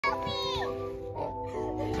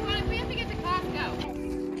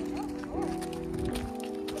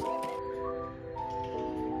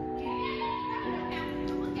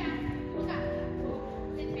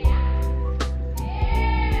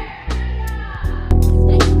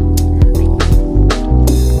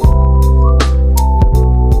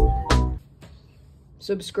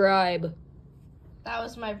subscribe. That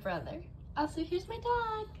was my brother. Also, here's my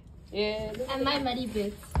dog. Yeah. And my muddy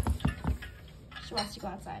boots. She wants to go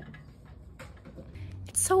outside.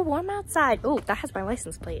 It's so warm outside. Oh, that has my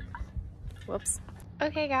license plate. Whoops.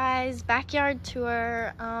 Okay guys, backyard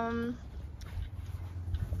tour.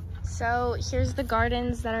 So here's the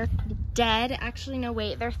gardens that are dead. Actually, no,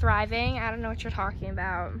 wait, they're thriving. I don't know what you're talking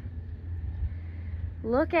about.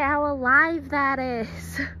 Look at how alive that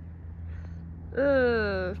is.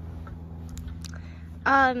 Ugh.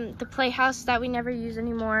 The playhouse that we never use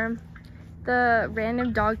anymore. The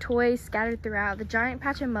random dog toys scattered throughout. The giant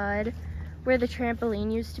patch of mud where the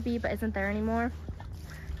trampoline used to be but isn't there anymore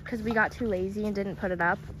because we got too lazy and didn't put it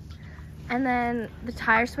up. And then the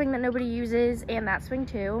tire swing that nobody uses, and that swing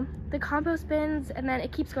too. The compost bins, and then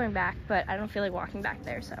it keeps going back, but I don't feel like walking back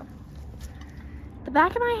there, so. The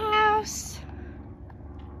back of my house.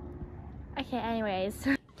 Okay, anyways.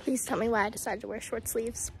 Please tell me why I decided to wear short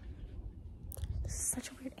sleeves. This is such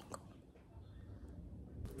a weird angle.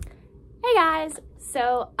 Hey guys,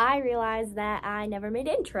 so I realized that I never made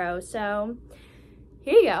intro, so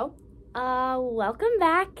here you go. Welcome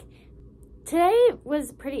back. Today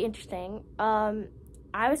was pretty interesting.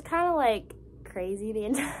 I was kind of like crazy the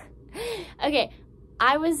entire okay,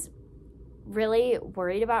 I was really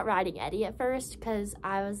worried about riding Eddie at first because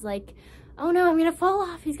I was like, oh no, I'm gonna fall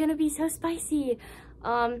off, he's gonna be so spicy,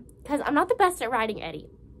 because I'm not the best at riding Eddie.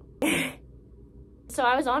 So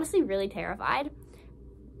I was honestly really terrified.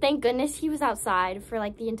 Thank goodness he was outside for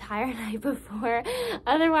like the entire night before.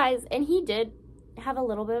 Otherwise, and he did have a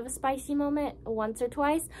little bit of a spicy moment once or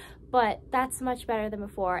twice, but that's much better than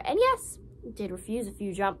before. And yes, did refuse a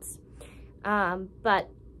few jumps, but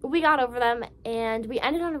we got over them and we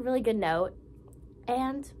ended on a really good note.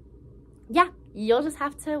 And yeah, you'll just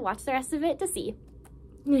have to watch the rest of it to see.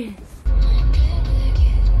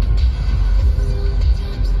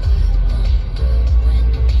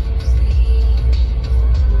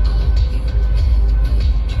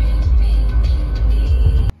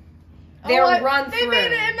 They'll run through. They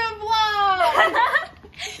made it in the vlog!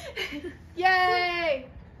 Yay!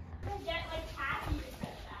 Get like happy to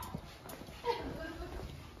set that.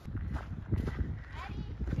 Eddie,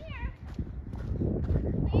 here.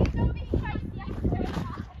 Please don't be spicy. I swear to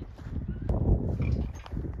God.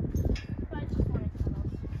 But I just wanted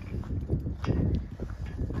cuddles.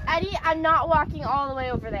 Eddie, I'm not walking all the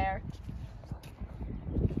way over there.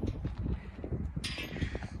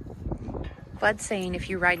 Bud's saying if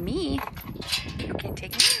you ride me, you can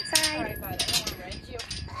take me inside. Alright, fine. I don't want to ride you.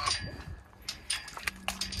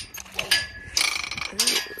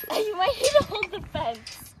 You might need to hold the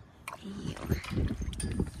fence. Ew.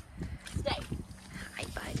 Stay. Hi,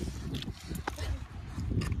 Bud.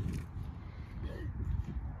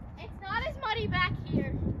 It's not as muddy back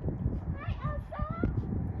here. Hi, Elsa.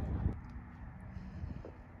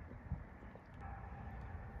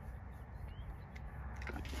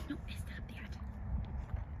 No, it's not that.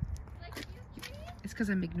 Like you trees? It's because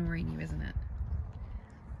I'm ignoring you, isn't it?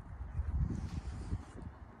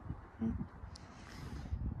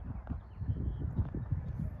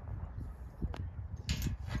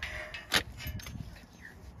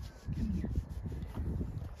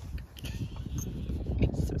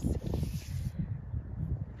 So silly.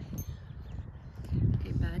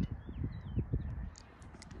 Okay, Bud.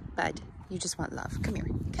 Bud, you just want love. Come here.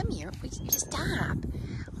 Come here. Wait, you just stop.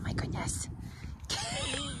 Oh my goodness.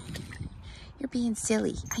 You're being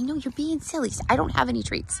silly. I know you're being silly. I don't have any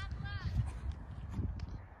treats.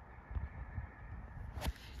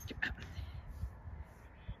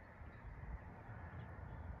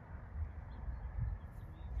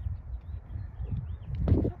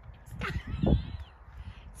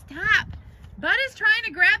 Stop. Bud is trying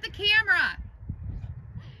to grab the camera.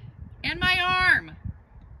 And my arm.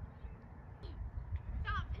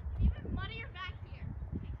 Stop. It's even muddier back here.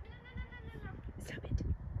 No. Stop it.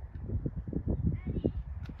 Eddie.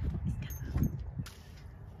 Stop.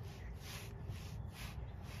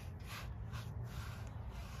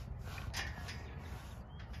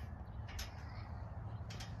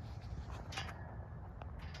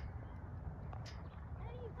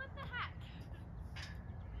 Eddie, what the heck?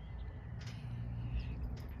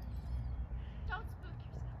 Don't spook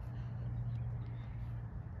yourself.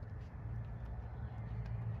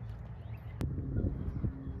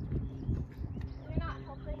 You're not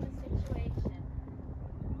helping the situation.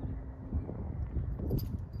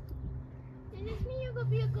 Is this me? You gonna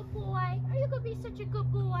be a good boy? Are you gonna be such a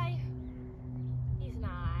good boy? He's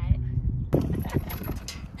not.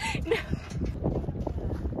 No.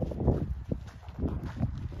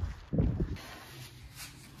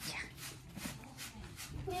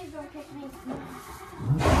 Please don't kick me.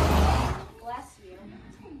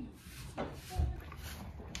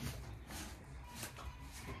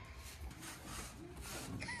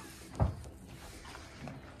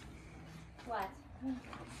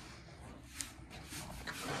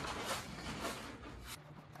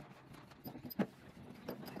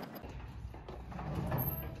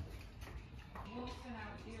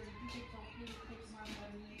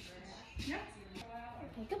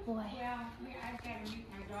 Good boy. Well, I've got to meet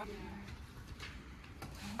my dog.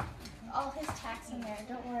 All his tacks in there.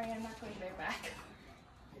 Don't worry, I'm not going right back.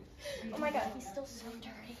 Oh my god, he's still so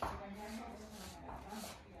dirty.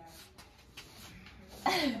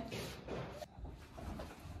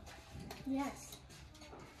 Yes.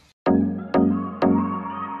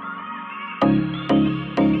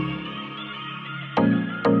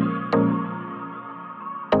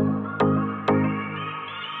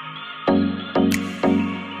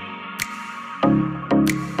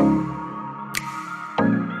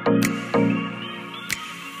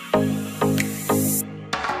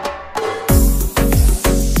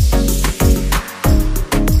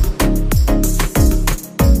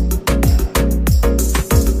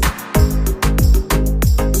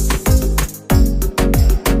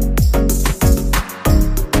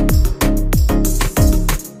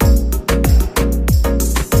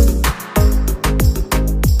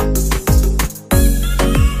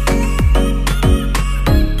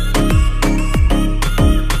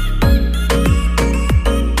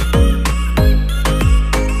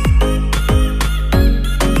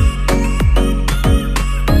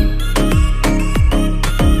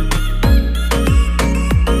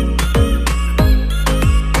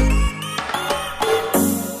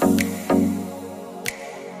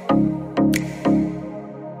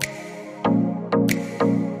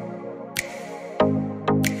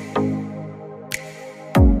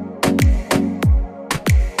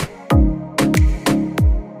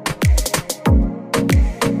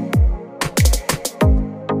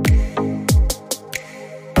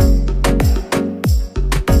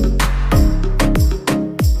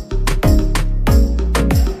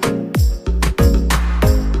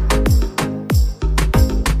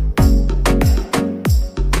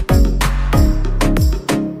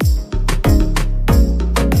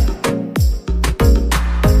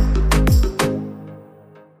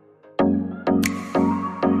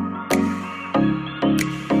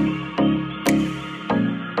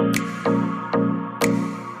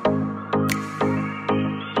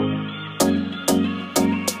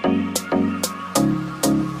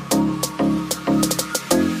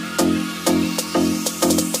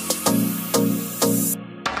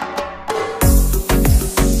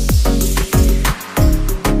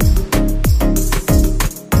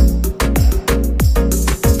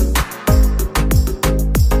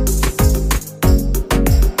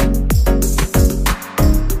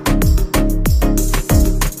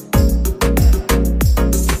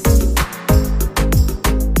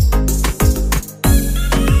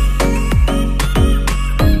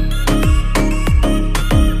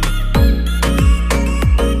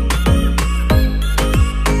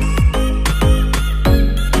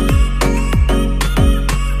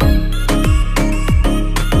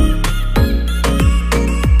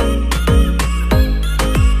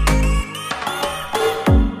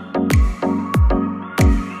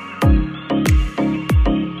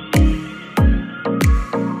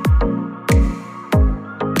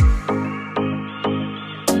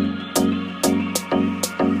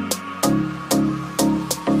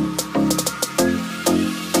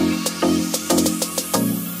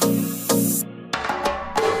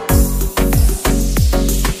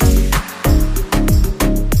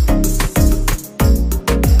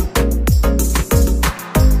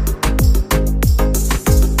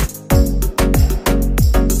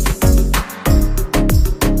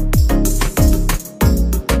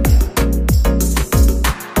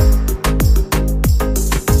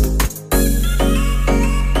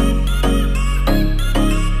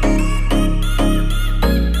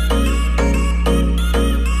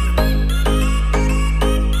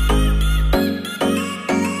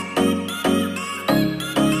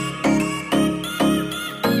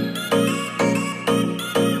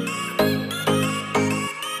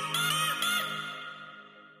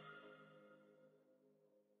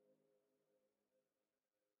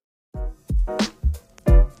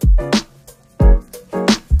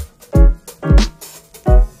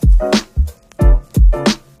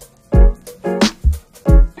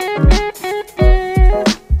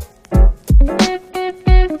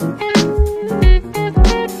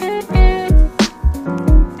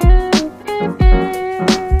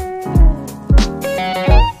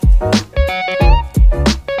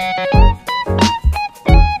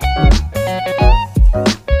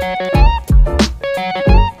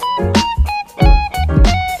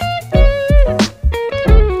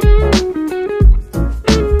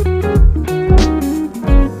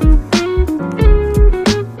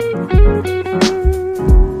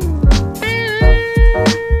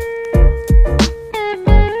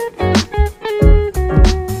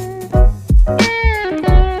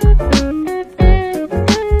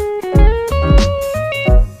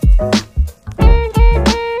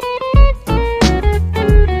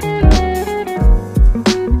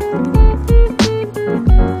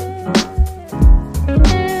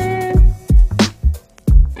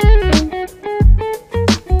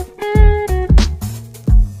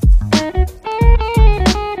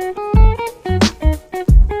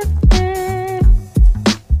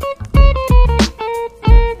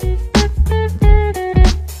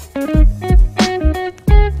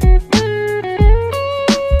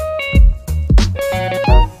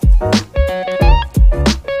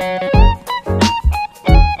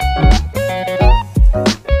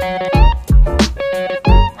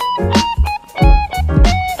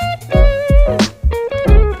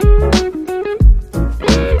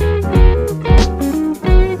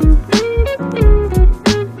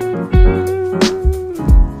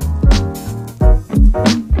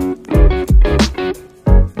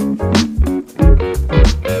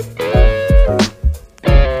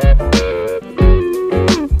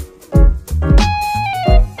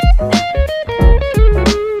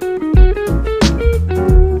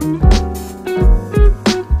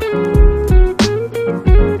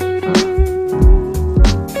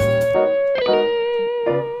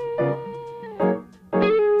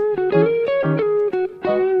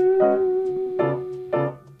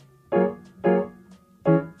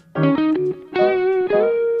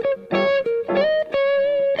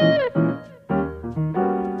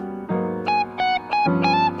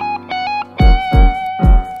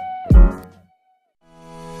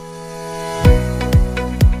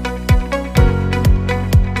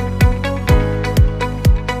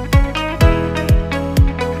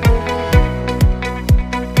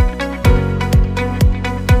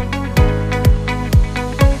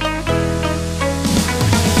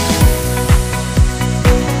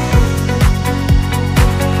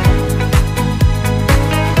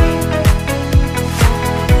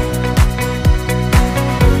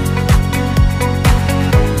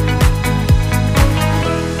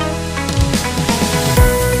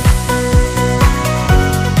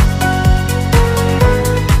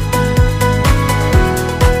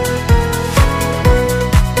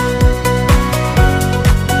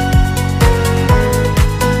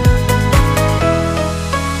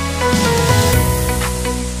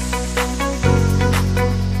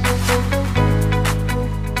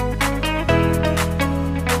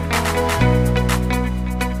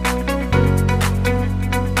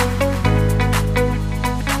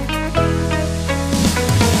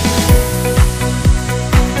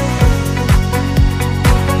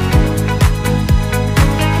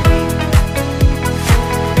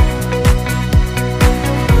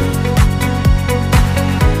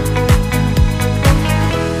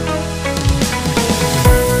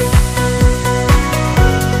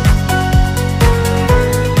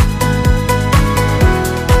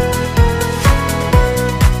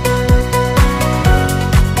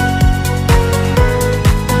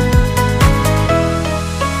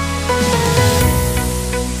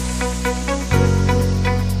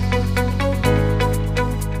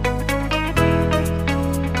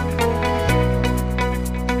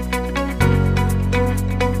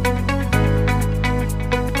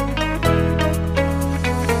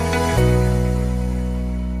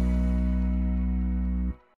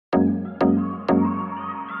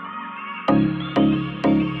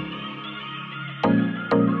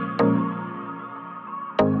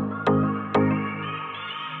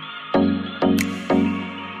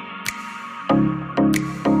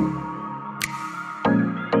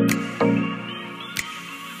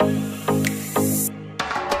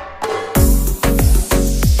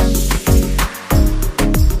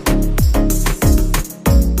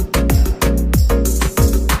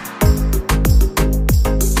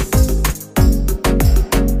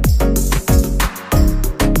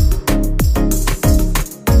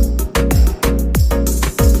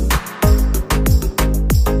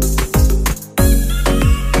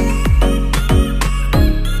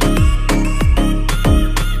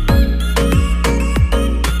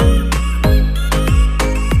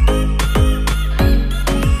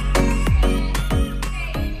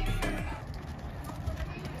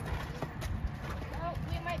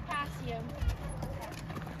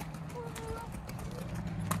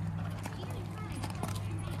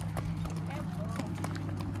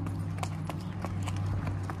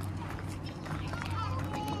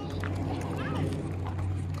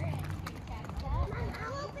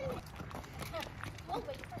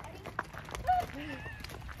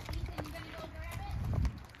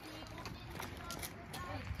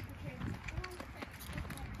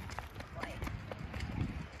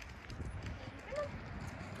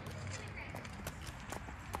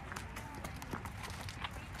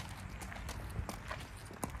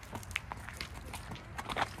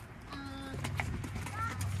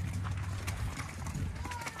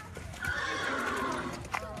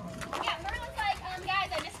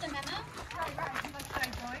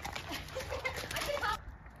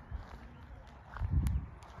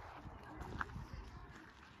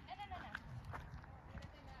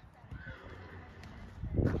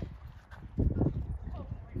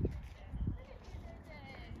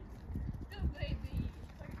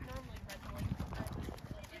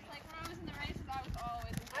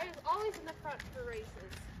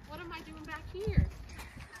 am I doing back here?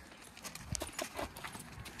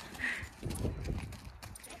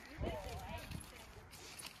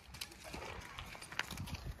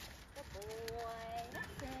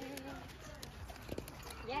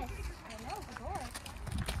 Yes, I know, the boy.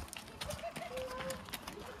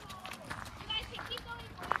 You guys can keep going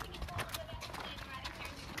or you can get a little bit of right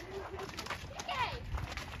here.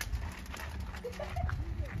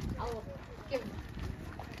 I'll give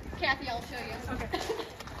Kathy, I'll show you. Okay.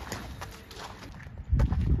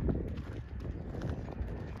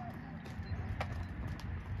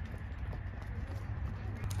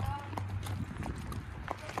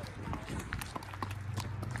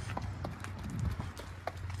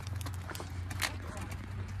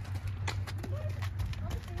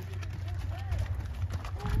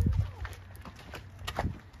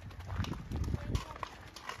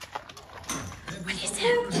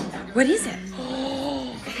 What is it?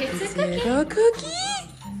 Oh, is it a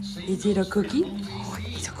cookie? Is it a cookie? Oh,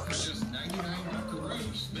 it's a cookie.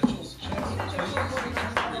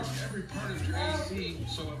 Every part of your AC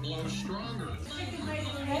so it blows stronger.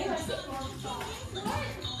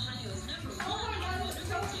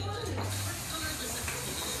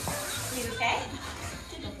 You okay?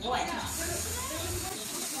 What?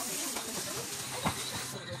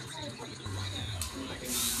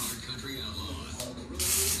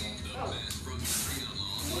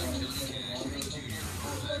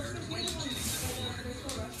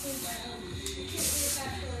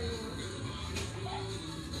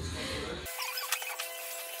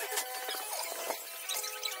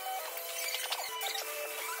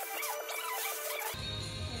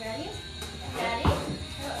 Ready? Ready?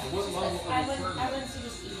 I would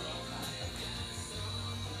just eat it.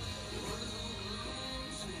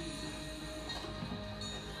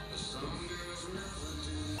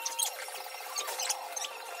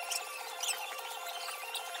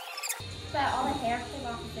 But all the hair came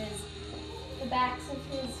off of the backs of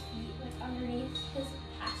his feet, like underneath his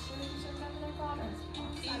pastures or whatever they're called, or his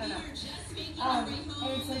paws, I don't know.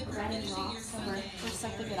 And it's like red and raw, so we're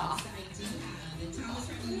sucking it off.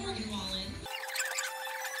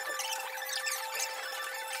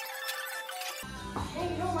 Hey,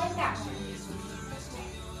 you don't like that one.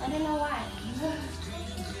 I don't know why.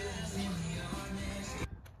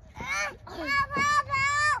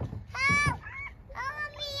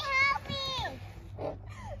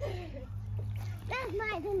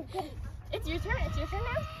 It's your turn. It's your turn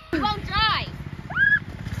now. You won't drive.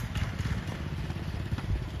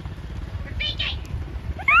 We're faking.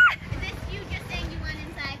 Is this you just saying you went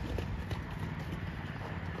inside?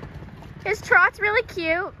 His trot's really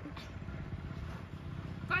cute.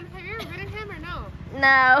 Fun, have you ever ridden him or no?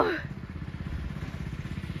 No.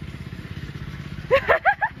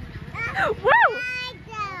 Woo!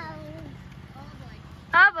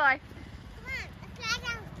 Oh boy.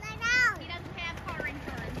 He doesn't have car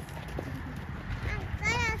insurance.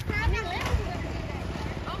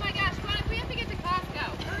 Oh my gosh, come on, we have to get to Costco.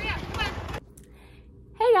 Hurry up, come on.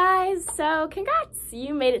 Hey guys, so congrats,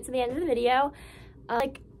 you made it to the end of the video.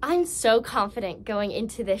 I'm so confident going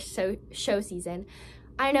into this show season.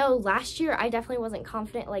 I know last year I definitely wasn't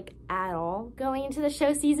confident at all going into the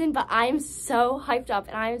show season, but I'm so hyped up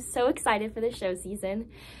and I'm so excited for the show season.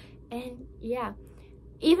 And yeah,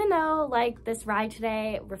 even though this ride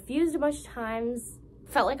today refused a bunch of times,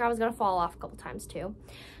 felt like I was gonna fall off a couple times too.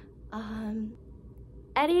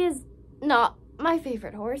 Eddie is not my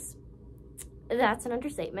favorite horse. That's an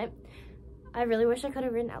understatement. I really wish I could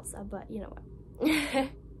have ridden Elsa, but you know what?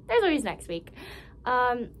 There's always next week.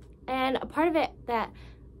 And a part of it that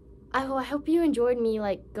I hope you enjoyed me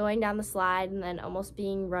going down the slide and then almost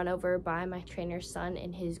being run over by my trainer's son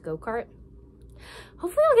in his go-kart.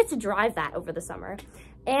 Hopefully I'll get to drive that over the summer.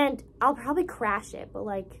 And I'll probably crash it, but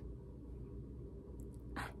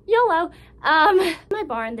YOLO. In my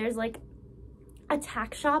barn, there's a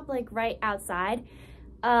tack shop right outside.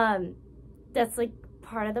 That's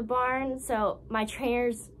part of the barn. So my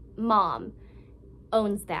trainer's mom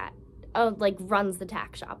owns that. Runs the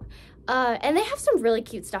tack shop. And they have some really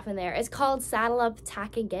cute stuff in there. It's called Saddle Up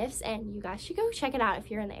Tack and Gifts, and you guys should go check it out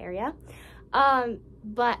if you're in the area.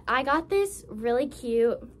 But I got this really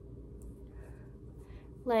cute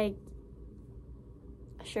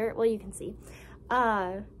shirt. Well, you can see.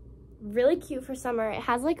 Really cute for summer. It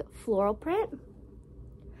has floral print.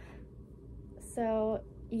 So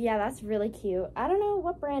yeah, that's really cute. I don't know,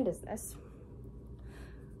 what brand is this?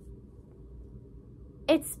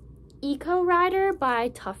 It's Eco Rider by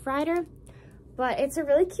Tough Rider, but it's a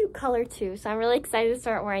really cute color too, so I'm really excited to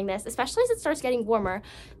start wearing this, especially as it starts getting warmer.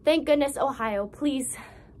 Thank goodness, Ohio, please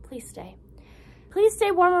stay. Please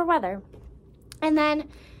stay warmer weather. And then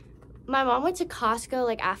my mom went to Costco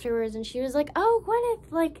like afterwards and she was like, oh,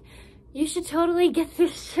 Gwyneth, like you should totally get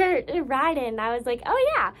this shirt and ride it. And I was like,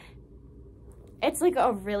 oh yeah. It's like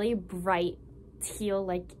a really bright teal,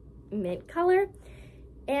 like mint color.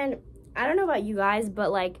 And I don't know about you guys,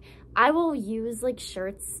 but like I will use like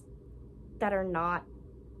shirts that are not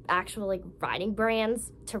actual like riding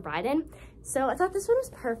brands to ride in. So I thought this one was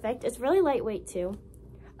perfect. It's really lightweight too.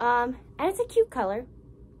 And it's a cute color.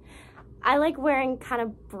 I like wearing kind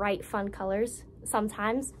of bright, fun colors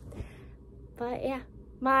sometimes. But yeah,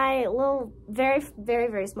 my little very, very,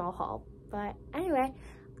 very small haul. But anyway,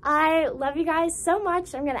 I love you guys so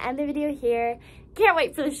much. I'm gonna end the video here. Can't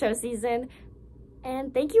wait for the show season.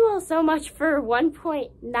 And thank you all so much for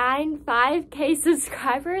 1.95K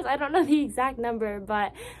subscribers. I don't know the exact number,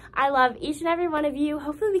 but I love each and every one of you.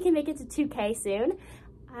 Hopefully we can make it to 2K soon.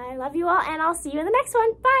 I love you all, and I'll see you in the next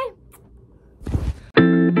one.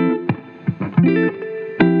 Bye!